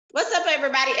What's up,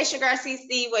 everybody? It's your girl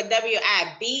CC with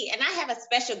WIB, and I have a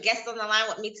special guest on the line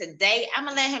with me today. I'm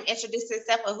gonna let him introduce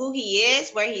himself and who he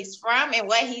is, where he's from, and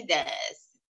what he does.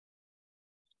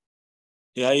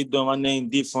 Yeah, how you doing? My name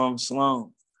D4M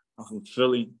LOAN. I'm from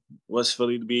Philly, West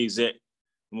Philly to be exact.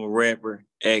 I'm a rapper,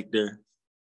 actor,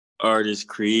 artist,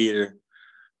 creator,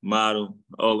 model,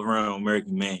 all around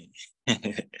American man. All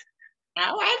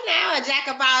right, now a jack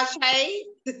of all trades.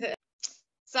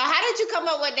 So, how did you come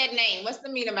up with that name? What's the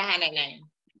meaning behind that name?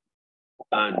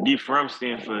 D4M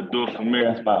stands for Do It For Me.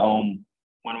 That's my one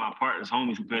of my partners,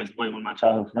 homies who passed away, one of my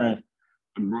childhood friends.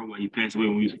 I grew up with. He passed away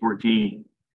when he was 14.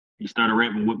 He started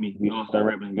rapping with me. We all started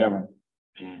rapping together.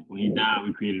 And when he died,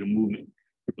 we created a movement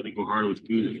to really go harder with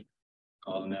music,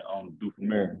 calling that Do It For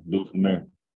Me, Do It For Me.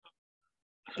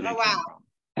 Oh wow!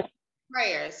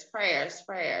 Prayers.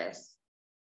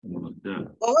 Well,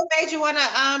 what made you want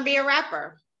to be a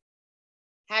rapper?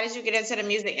 How did you get into the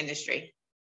music industry?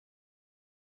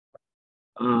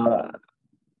 I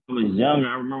was younger.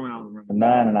 I remember when I was around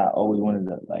 9, and I always wanted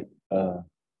to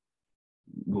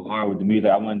go hard with the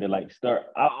music. I wanted to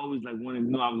start. I always wanted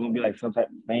to know I was gonna be some type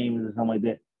of famous or something like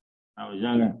that. I was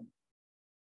younger,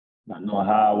 not knowing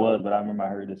how I was, but I remember I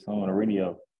heard this song on the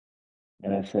radio,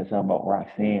 and it said something about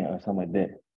Roxanne or something like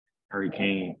that,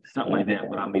 Hurricane, something like that.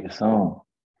 But I made a song,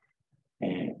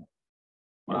 and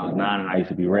when I was 9, and I used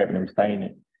to be rapping and reciting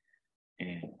it,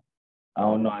 and I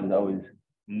don't know. I just always,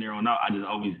 from there on out, I just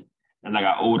always, as I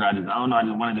got older, I just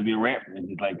wanted to be a rapper and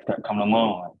just start coming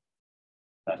along.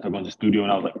 I started going to the studio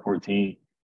when I was 14,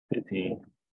 15,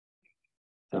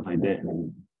 stuff like that,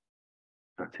 and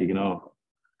started taking off.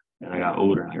 And I got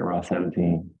older, around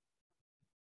 17.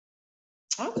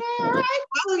 Okay, all right.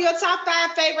 What are your top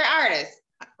 5 favorite artists,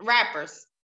 rappers?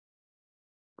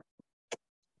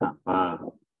 Top 5.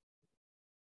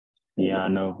 Yeah, I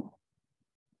know.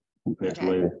 Who passed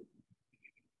away?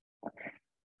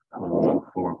 I was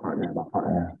for my partner,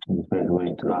 who passed away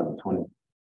in 2020.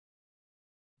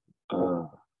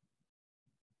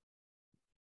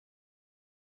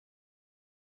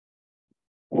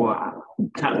 Well,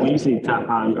 when you say top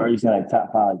 5, are you saying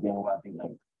top 5? Then what I think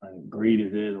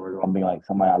greatest is, or I'm being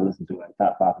somebody I listen to,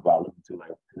 top 5 people I listen to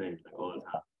today, all the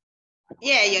time.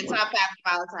 Yeah, your top 5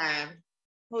 of all time.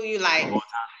 Who you like? All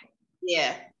time.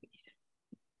 Yeah.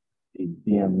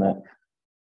 DMX,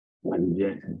 Michael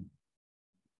Jackson.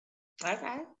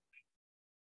 Okay.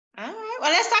 All right.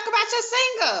 Well, let's talk about your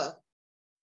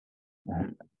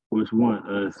single. Which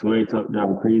one? Sway Talk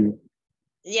Driving Crazy.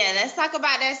 Yeah, let's talk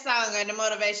about that song and the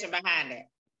motivation behind it.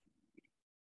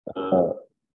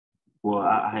 Well,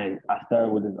 I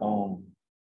started with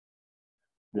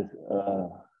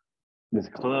this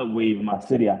club wave in my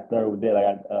city. I started with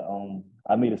that.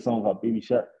 I made a song called Baby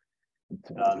Shark in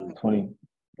 2020.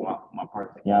 My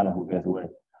partner Kiana, who passed away,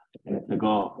 and it took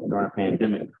off during the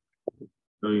pandemic.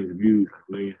 Millions of views,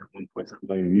 1.7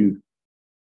 million views.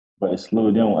 But it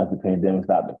slowed down after the pandemic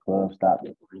stopped. The club stopped.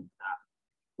 It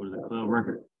was a club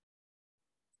record.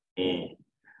 And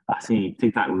I seen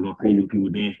TikTok was going crazy with people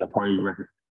dance the party record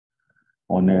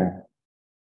on there.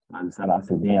 I said,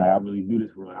 damn, I really do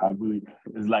this for real.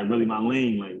 It's really my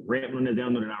lane. Rapping on this, they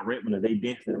don't know that I rap when they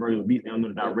dance to the regular beats. They don't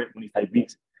know that I rap on these type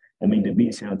beats and make the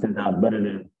beat sound 10 times better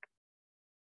than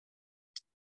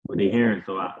what they hearing.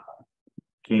 So I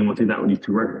came on TikTok with these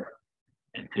 2 records.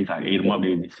 And TikTok ate them up.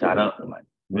 They just shot up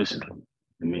viciously.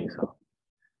 So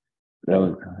that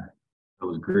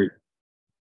was great.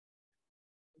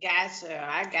 Gotcha,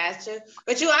 I gotcha.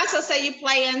 But you also say you're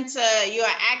an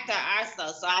actor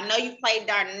also. So I know you played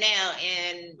Darnell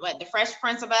in The Fresh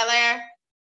Prince of Bel-Air.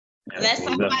 Yeah, let's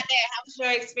talk about that. How was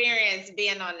your experience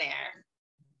being on there?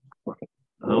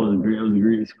 That was a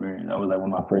great experience. That was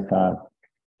one of my first time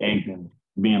acting,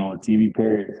 being on a TV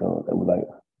period. So it was an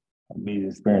amazing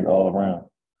experience all around.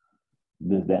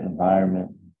 Just that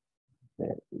environment,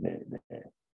 that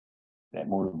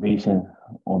motivation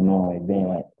on knowing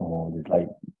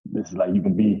this is you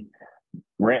can be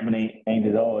rapping ain't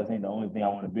at all. This ain't the only thing I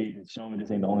want to be. Just showing me this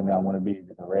ain't the only thing I want to be.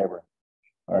 Just a rapper.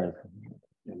 Or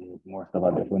there's more stuff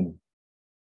out there for me.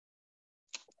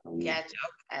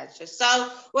 Gotcha. So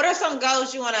what are some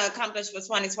goals you want to accomplish for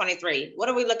 2023? What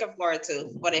are we looking forward to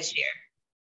for this year?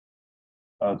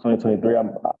 2023,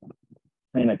 I'm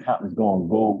saying the accomplishment going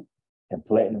gold and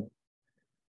platinum.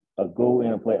 A gold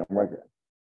and a platinum record.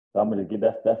 So I'm gonna get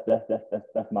that's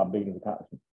my biggest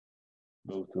accomplishment.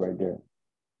 Those 2 right there.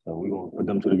 So we're gonna put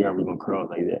them 2 together. We're gonna cross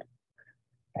like that.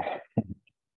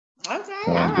 Okay,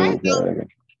 all right. So,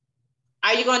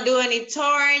 are you gonna do any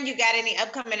touring? You got any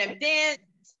upcoming events?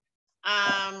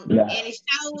 Any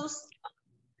shows?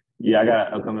 Yeah, I got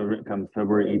an upcoming event coming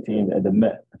February 18th at the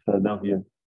Met, Philadelphia.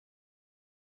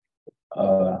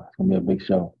 It's gonna be a big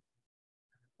show.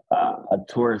 A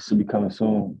tour should be coming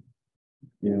soon.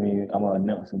 You know what I mean? I'm gonna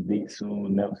announce some dates soon,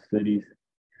 announce cities.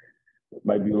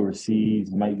 Might be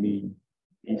overseas, might be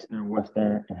Eastern,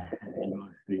 Western. And you're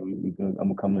gonna see. I'm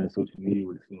gonna come into social media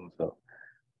with it soon, so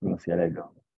we're gonna see how that goes.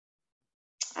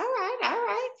 All right, all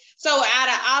right. So out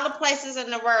of all the places in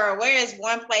the world, where is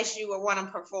one place you would want to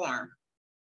perform?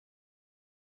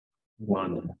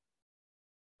 London.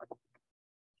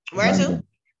 Where to?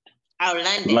 Oh,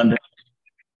 London. London.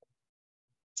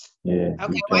 Yeah.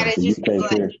 Okay, why did you choose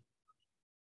London?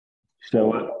 So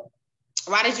what?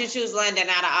 Why did you choose London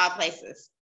out of all places?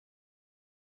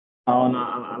 I don't know.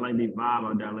 I like the vibe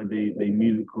out there. I like the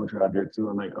music culture out there too.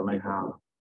 I like how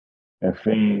their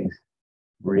fans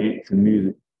react to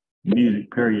music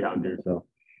period out there. So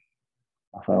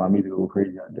I feel like my music will go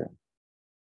crazy out there.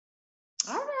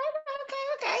 All right,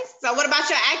 okay. So what about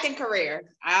your acting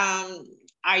career?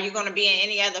 Are you going to be in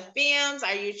any other films?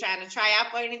 Are you trying to try out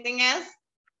for anything else?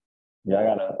 Yeah, I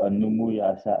got a new movie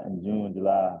I shot in June,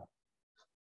 July.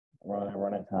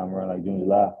 Around that time, around like June,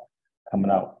 July, coming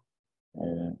out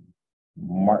in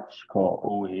March called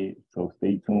Old Head. So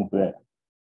stay tuned for that.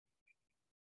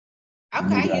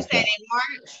 Okay, you said in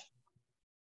March.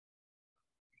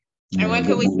 And when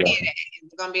can we see it?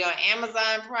 It's gonna be on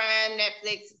Amazon Prime,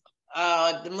 Netflix,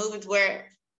 the movies. Where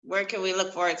can we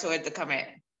look forward to it to come in?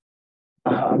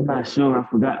 I'm not sure. I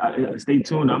forgot. Stay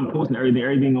tuned. I'm posting everything.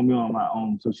 Everything gonna be on my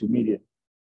own social media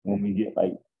when we get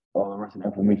like all the rest of the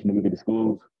information that we get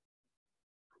disclosed.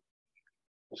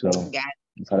 So that's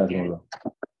how that's gonna go.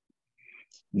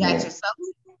 Gotcha. So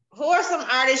who are some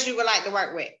artists you would like to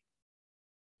work with?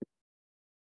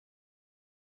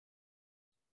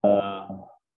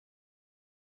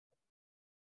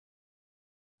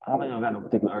 I don't got no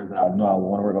particular artist that I know I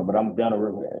want to work with, but I'm down to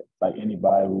work with like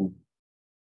anybody who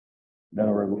down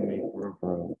to work with me for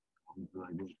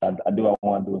I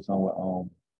want to do a song with I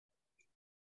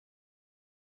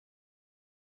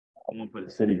want to put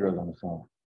the City Girls on the song.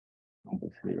 I want to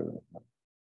put the City Girls on the song.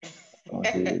 I want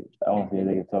to see if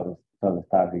they can talk as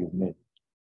toxic as me.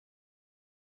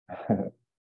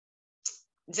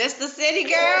 Just the City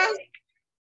Girls?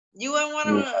 You wouldn't want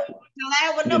to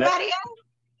collab with nobody else?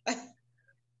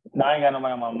 No, I ain't got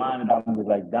nobody on my mind that I'm just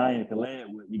like dying to collab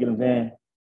with. You get what I'm saying?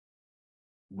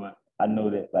 But I know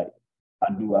that like I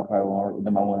probably want to work with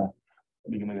them. I want to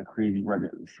we can make a crazy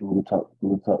record. See who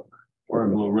can talk. Or a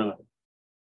Glorilla.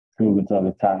 See who can talk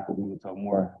as toxic. Who can talk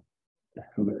more.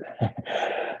 Who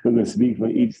can speak for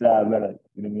each side better.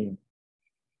 You know what I mean?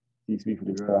 You speak for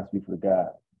the girl, I speak for the guy.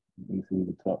 We see who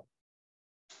can talk.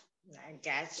 I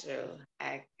got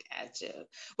you.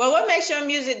 Well, what makes your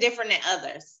music different than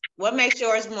others? What makes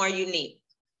yours more unique?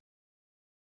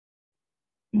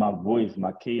 My voice,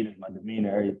 my cadence, my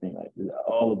demeanor, everything. Like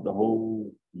all of the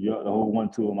whole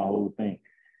 1-2 of my whole thing.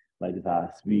 Like just how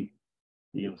I speak.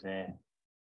 You know what I'm saying?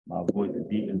 My voice, the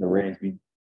deep, the raspy,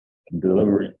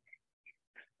 delivery,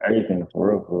 everything for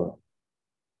real.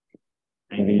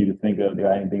 Anything you can think of,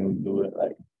 there anything we can do it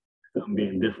like something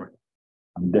being different.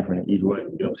 I'm different in each way.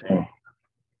 You know what I'm saying?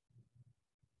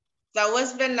 So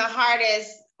what's been the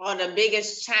hardest or the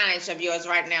biggest challenge of yours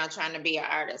right now trying to be an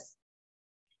artist?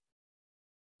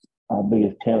 My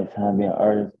biggest challenge trying to be an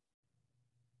artist,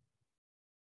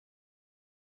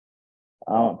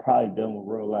 I'm probably dealing with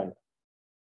real life.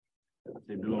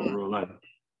 They're doing real life.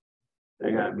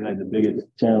 They gotta be like the biggest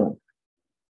challenge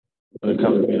when it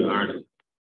comes to being an artist.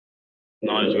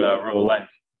 Knowing that you got real life.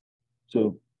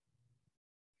 So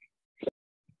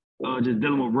just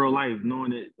dealing with real life,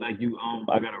 knowing that like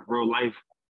I got a real life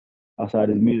outside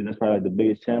this music, that's probably like the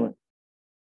biggest challenge.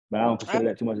 But I don't consider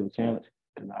that too much of a challenge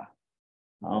because I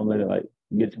don't let it like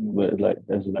get to me, but it's like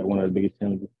that's just like one of the biggest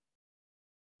challenges.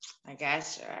 I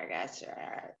got you. Okay.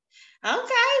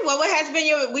 Well, what has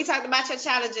been we talked about your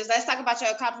challenges. Let's talk about your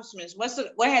accomplishments.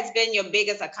 What has been your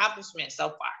biggest accomplishment so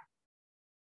far?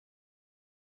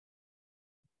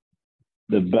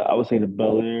 I would say the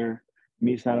Bel Air,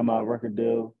 me signing my record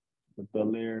deal, the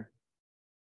Bel Air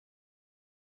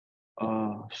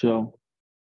show,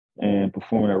 and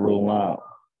performing at Rolling Loud.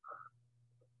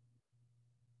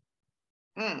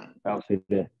 I would say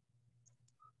that.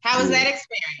 How was that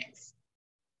experience?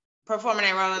 Performing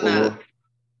at Rolling Loud.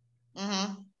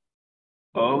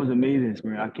 Oh, it was an amazing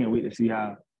experience. I can't wait to see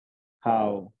how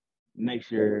next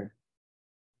year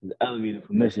is elevated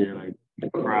from this year. Like the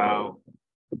crowd,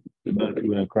 the better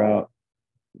people in the crowd.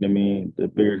 I mean, the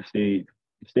bigger the stage.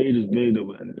 The stage is big, though,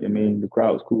 but I mean, the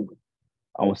crowd was cool.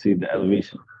 I want to see the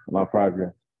elevation of my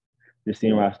progress. Just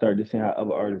seeing where I started, just seeing how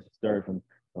other artists started from.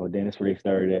 Oh, then that's where they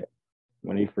started at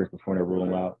when they first performed at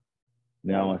Rolling Loud.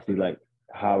 Now I want to see like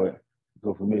how it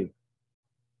go for me.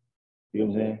 You know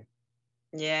what I'm saying?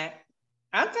 Yeah.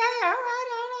 Okay. All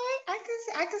right. I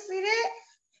can see that.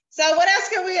 So what else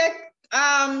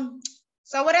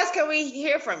can we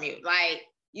hear from you? Like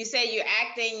you say you're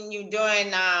acting, you're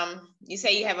doing you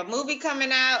say you have a movie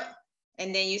coming out,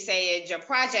 and then you say it's your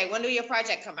project. When do your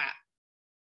project come out?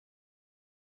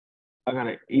 I got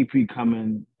an EP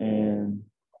coming and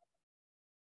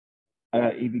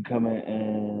I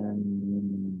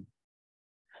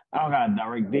don't got a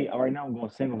direct date. Right now I'm going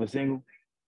single for single.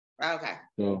 Okay.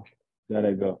 So there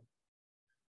they go.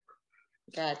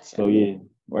 Gotcha. So yeah,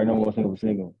 right now I'm going single for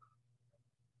single.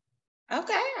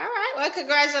 Okay, all right. Well,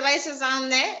 congratulations on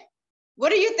that. What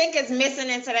do you think is missing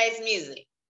in today's music?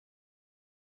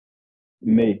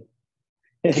 Me.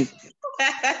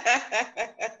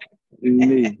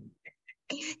 Me.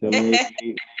 So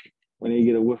when they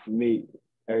get a whiff of me,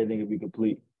 everything will be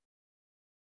complete.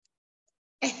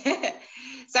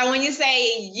 So when you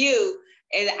say you,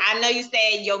 I know you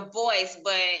said your voice,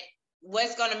 but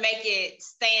what's going to make it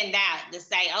stand out to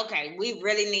say, okay, we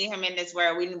really need him in this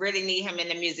world. We really need him in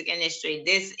the music industry.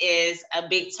 This is a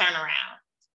big turnaround.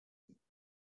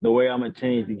 The way I'm going to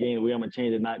change the game, the way I'm going to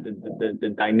change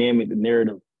the dynamic, the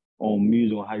narrative on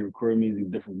music, on how you record music,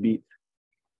 different beats.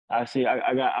 I feel like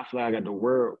I got the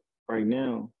world right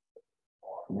now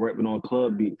rapping on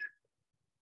club beats.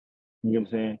 You know what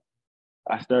I'm saying?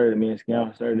 I started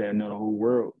that, and know the whole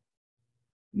world.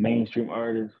 Mainstream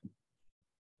artists,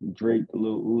 Drake, the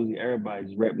Lil Uzi, everybody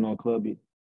just rapping on club beats.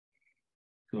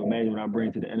 So imagine what I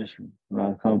bring to the industry when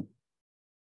I come.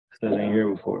 Stuff they ain't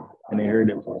heard before, and they heard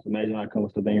it before. So imagine when I come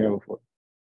with stuff they ain't heard before.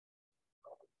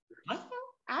 Okay.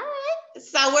 All right.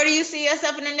 So where do you see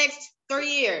yourself in the next 3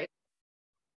 years?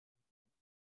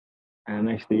 In the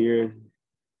next 3 years,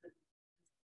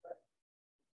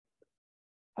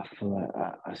 I feel like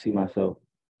I see myself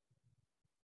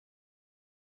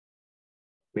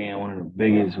being one of the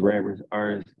biggest rappers,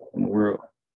 artists in the world.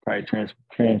 Probably transfer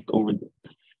over to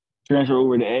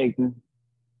acting,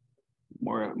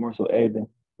 more so acting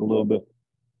a little bit.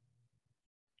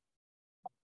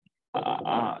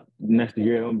 Next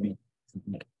year I'm gonna be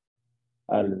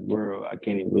out of this world. I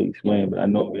can't even really explain, but I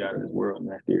know I'll be out of this world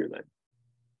next year. Like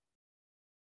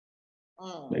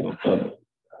they gonna fuck me.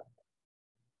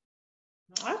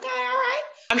 Okay, all right.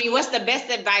 I mean, what's the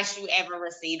best advice you ever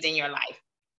received in your life?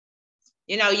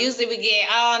 You know, usually we get,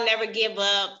 oh, never give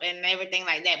up and everything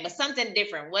like that, but something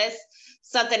different. What's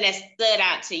something that stood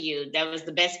out to you that was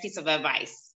the best piece of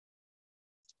advice?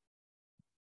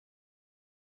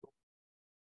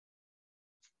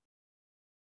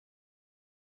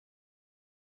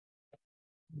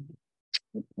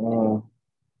 I don't know.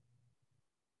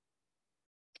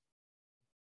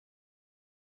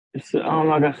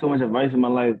 I got so much advice in my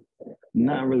life.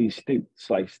 Nothing really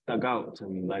stuck out to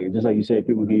me. Like just like you said,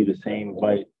 people give you the same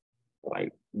advice,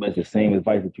 but it's the same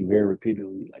advice that you hear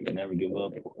repeatedly. Like you never give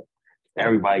up.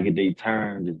 Everybody get their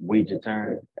turn. Just wait your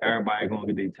turn. Everybody gonna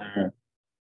get their turn.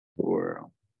 Or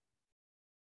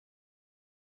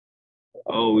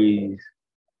always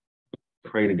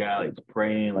pray to God, like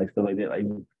praying, like stuff like that. Like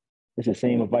it's the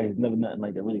same advice. It's never nothing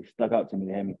like that really stuck out to me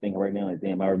that had me thinking right now. Like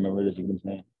damn, I remember this. You know what I'm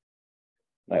saying?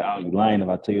 Like I would be lying if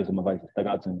I tell you some advice that stuck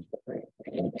out to me.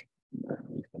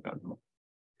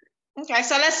 Okay,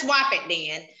 so let's swap it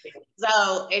then.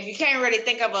 So if you can't really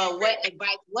think of what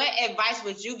advice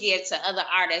would you give to other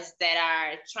artists that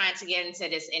are trying to get into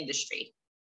this industry?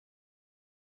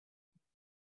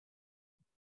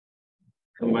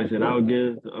 Somebody said I would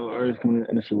give to artists coming in the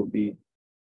industry would be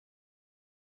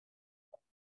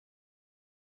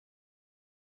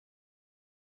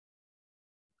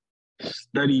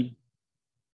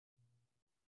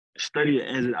study the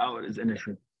ins and outs of this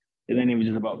industry. It ain't even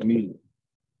just about the music.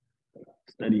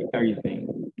 Study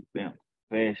everything, from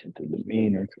fashion to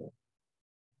demeanor to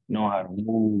know how to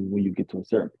move when you get to a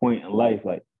certain point in life,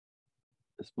 like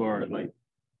as far as like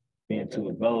being too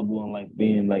available and like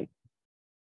being like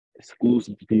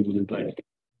exclusive to people, just like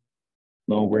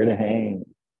know where to hang,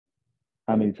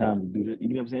 how many times to do this. You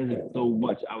know what I'm saying? There's so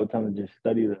much. I would tell them to just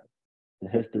study the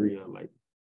history of like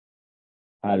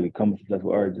how to become a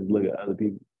successful artist. Just look at other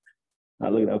people.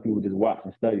 Not look at other people, just watch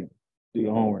and study. Do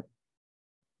your homework.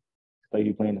 It's like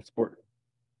you playing a sport.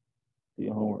 Do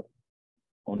your homework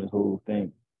on this whole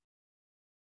thing.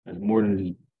 It's more than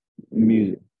just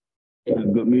music.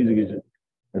 Good music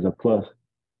is a plus.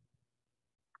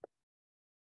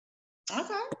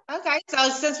 Okay. So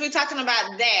since we're talking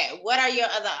about that, what are your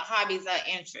other hobbies or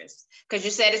interests? Because you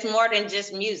said it's more than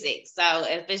just music. So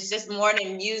if it's just more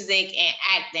than music and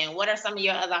acting, what are some of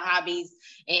your other hobbies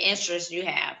and interests you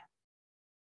have?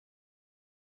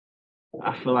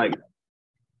 I feel like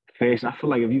fashion. I feel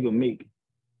like if you can make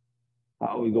I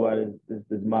always go out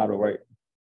this model, right?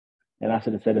 And I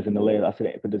should have said this in the last. I should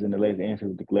have put this in the last answer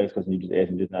with the last question you just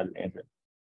asked me, just not an answer.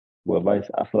 Well, advice.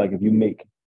 I feel like if you make,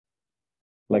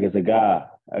 like as a guy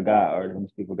artist, I'm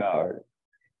speaking for guy artist.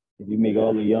 If you make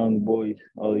all the young boys,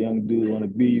 all the young dudes want to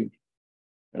be you,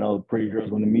 and all the pretty girls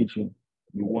want to meet you,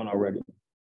 you won already.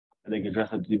 And they can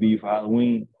dress up to be you for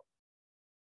Halloween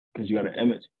because you got an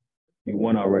image. You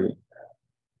won already.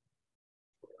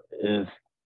 If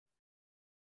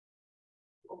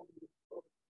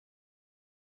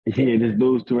yeah, just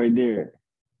those two right there.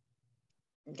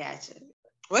 Gotcha.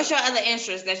 What's your other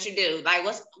interests that you do? Like,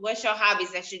 what's your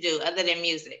hobbies that you do other than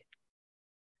music?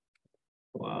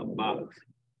 Well, box.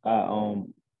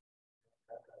 I'm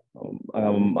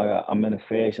in a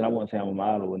fashion. I won't say I'm a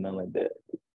model or nothing like that.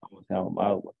 I won't say I'm a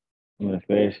model. I'm in a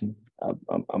fashion.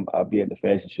 I'll be at the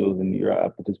fashion shows in New York. I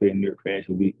participate in New York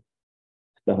Fashion Week,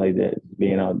 stuff like that. Just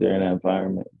being out there in that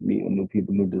environment, meeting new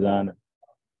people, new designers,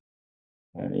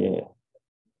 and yeah,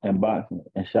 and boxing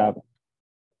and shopping.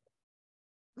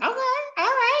 Okay, all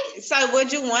right. So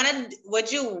would you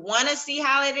want to see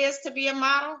how it is to be a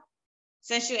model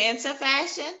since you're into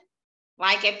fashion?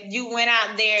 Like if you went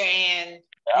out there and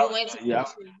you went to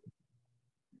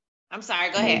I'm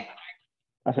sorry, go ahead.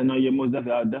 I said no, yeah, most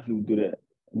definitely. I'll definitely do that.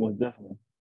 Most definitely.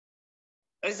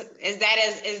 Is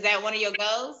that one of your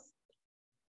goals?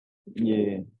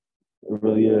 Yeah, it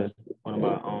really is. One of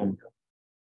my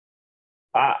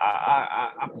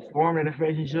I performed at a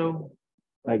fashion show,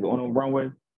 like on a runway,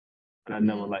 but I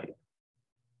never like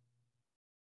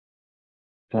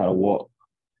try to walk.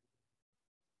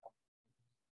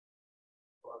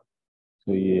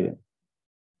 So yeah.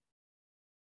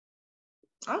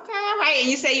 Okay, all right. And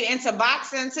you say you into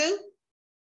boxing too?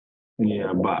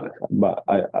 Yeah, I box.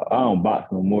 I don't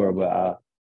box no more, but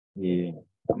yeah,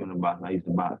 I'm in the box. I used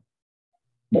to box.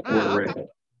 Okay.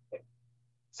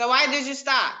 So why did you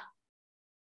stop?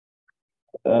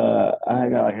 I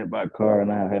got like hit by a car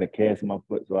and I had a cast in my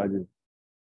foot, so I just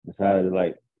decided to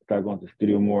like start going to the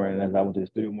studio more. And as I went to the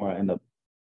studio more, I end up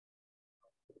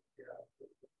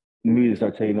the music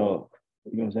start taking off.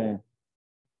 You know what I'm saying?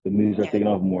 The music start taking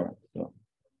off more. So.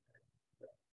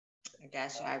 I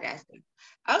got you.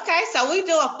 Okay, so we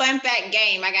do a fun fact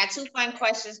game. I got two fun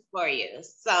questions for you.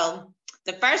 So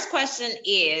the first question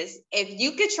is, if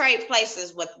you could trade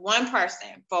places with one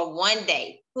person for one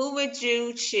day, who would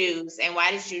you choose and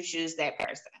why did you choose that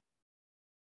person?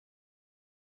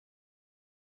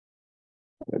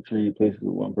 I could trade places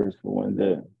with one person for one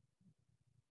day.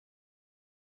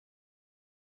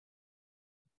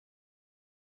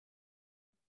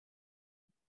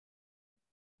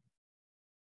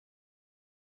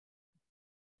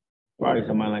 Probably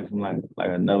somebody like from like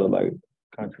another like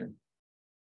country.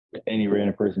 Any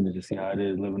random person just to see how it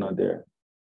is living out there.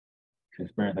 To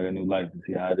experience like a new life to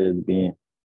see how it is being,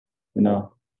 you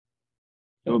know.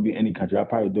 It would be any country. I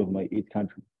probably do it from like each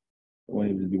country. It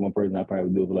wouldn't even just be one person. I probably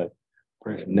would do it for like a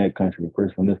person from that country, a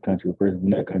person from this country, a person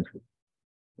from that country.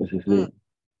 That's just it.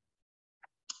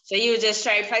 So you would just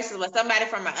trade places with somebody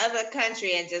from another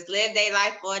country and just live their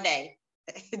life for a day,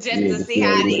 just to see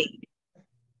how it is.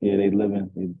 Yeah, they live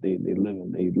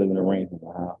in arrangements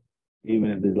of how, even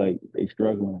if it's like they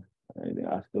struggling,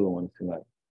 I still want to see like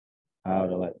how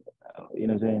to like, you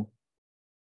know what I'm saying?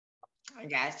 I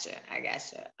gotcha.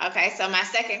 Okay, so my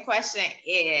second question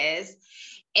is,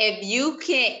 if you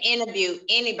can interview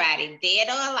anybody, dead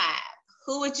or alive,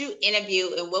 who would you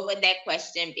interview and what would that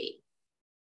question be?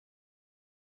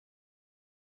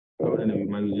 I would interview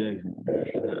Michael Jackson.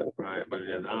 Probably Michael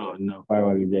Jackson. I don't know.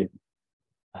 Probably Michael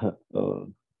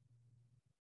Jackson.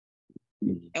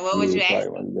 And what would you ask?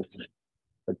 Probably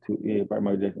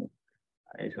Michael Jackson.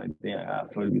 I actually think I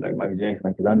feel to be like Michael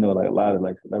Jackson because I know like a lot of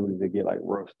like celebrities that get like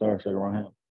real starstruck around him,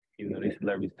 even though they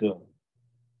celebrities too.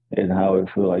 And how it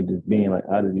feel like just being like,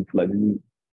 how did you feel like?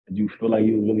 Did you feel like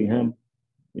you was really him?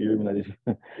 You know, like,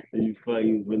 did you feel like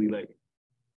you was really like,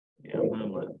 yeah,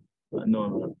 I'm like, I know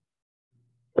I'm him.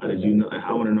 How did you know?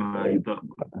 I want to know how you thought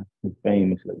about his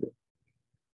fame and stuff.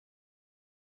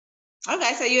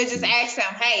 Okay, so you would just ask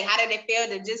them, hey, how did it feel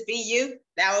to just be you?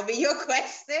 That would be your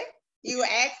question. You would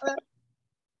ask them.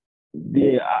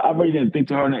 Yeah, I really didn't think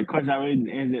too hard on that question. I really didn't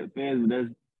answer it fast, but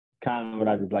that's kind of what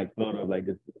I just like thought of, like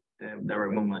just that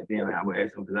right moment, like damn, like, I would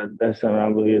ask them because that's something I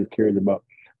really is curious about.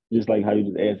 Just like how you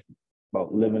just asked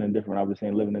about living in different. I was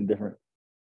saying living in different.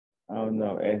 I don't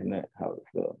know, asking that how it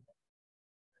feels.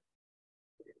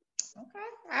 Okay,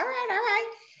 all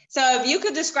right. So if you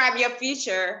could describe your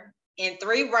future in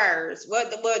 3 words,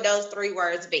 what would those 3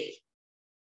 words be?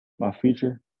 My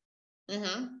future?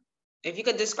 If you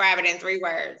could describe it in 3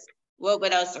 words, what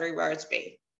would those 3 words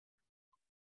be?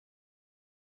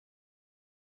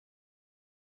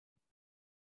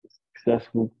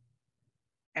 successful,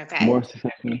 Okay. more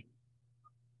successful,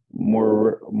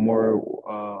 more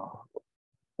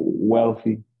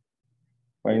wealthy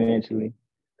financially,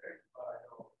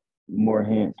 more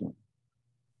handsome.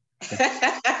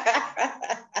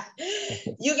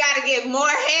 You got to get more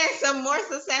handsome, more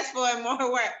successful, and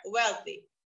more wealthy.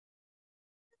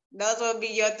 Those will be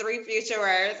your 3 future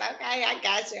words. Okay, I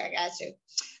got you. I got you.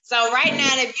 So right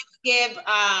now, if you could give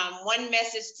one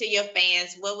message to your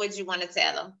fans, what would you want to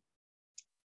tell them?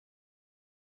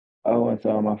 I want to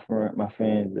tell my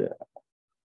fans that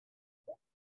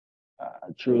I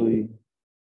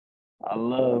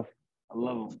love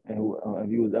them. And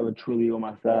if you was ever truly on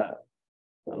my side,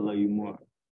 I love you more.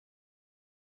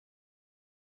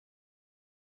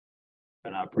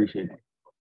 And I appreciate it.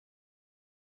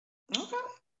 Okay.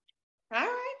 All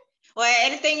right. Well,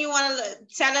 anything you want to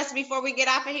tell us before we get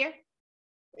off of here?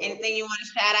 Anything you want to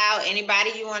shout out?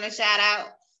 Anybody you want to shout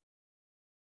out?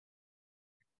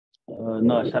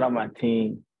 No, shout out my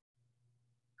team.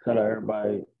 Shout out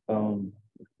everybody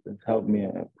that's helped me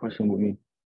and pushing with me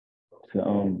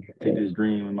to take this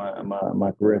dream and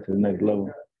my career to the next level.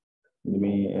 You know what I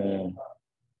mean? And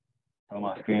all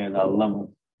my fans, I love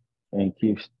them. And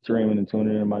keep streaming and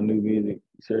tuning in my new music.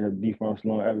 Search D4M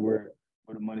LOAN everywhere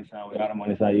with a money sign, without a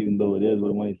money sign, even though it is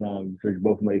with a money sign. Search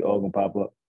both of them, they all gonna pop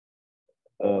up.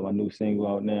 My new single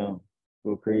out now,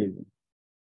 Go Crazy.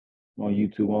 On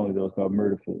YouTube only though, it's called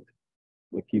Murder Flicks.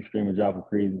 But keep streaming, dropping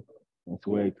crazy. And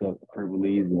Swag Talk, Purple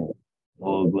Easy, and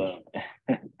Old Glove.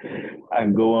 I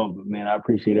can go on, but man, I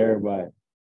appreciate everybody.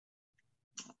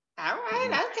 All right,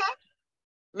 okay.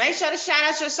 Make sure to shout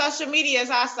out your social medias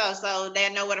also so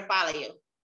they'll know where to follow you.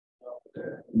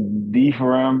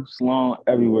 D4M LOAN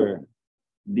everywhere.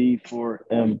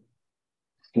 D4M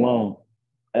LOAN.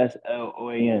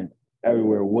 SLOAN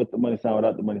everywhere. With the money sign,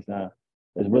 without the money sign.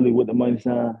 It's really with the money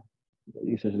sign.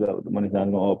 You search it up with the money sign,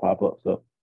 it's gonna all pop up. So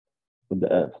with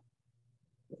the F.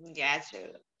 Got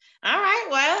you. All right.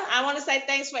 Well, I want to say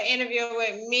thanks for interviewing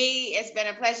with me. It's been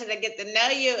a pleasure to get to know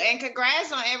you, and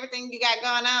congrats on everything you got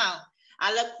going on.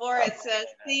 I look forward to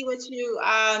see what you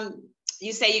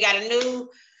say you got a new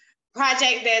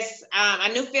project that's a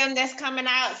new film that's coming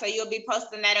out. So you'll be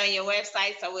posting that on your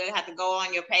website. So we'll have to go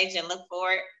on your page and look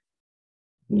for it.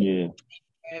 Yeah.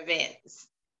 Events.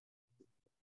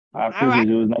 I appreciate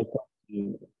it. It was nice talking to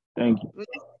you. Thank you.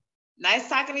 Nice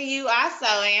talking to you also.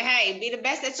 And hey, be the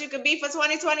best that you could be for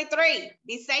 2023.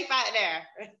 Be safe out there.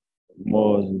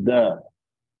 More than that.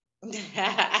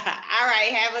 All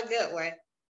right. Have a good one.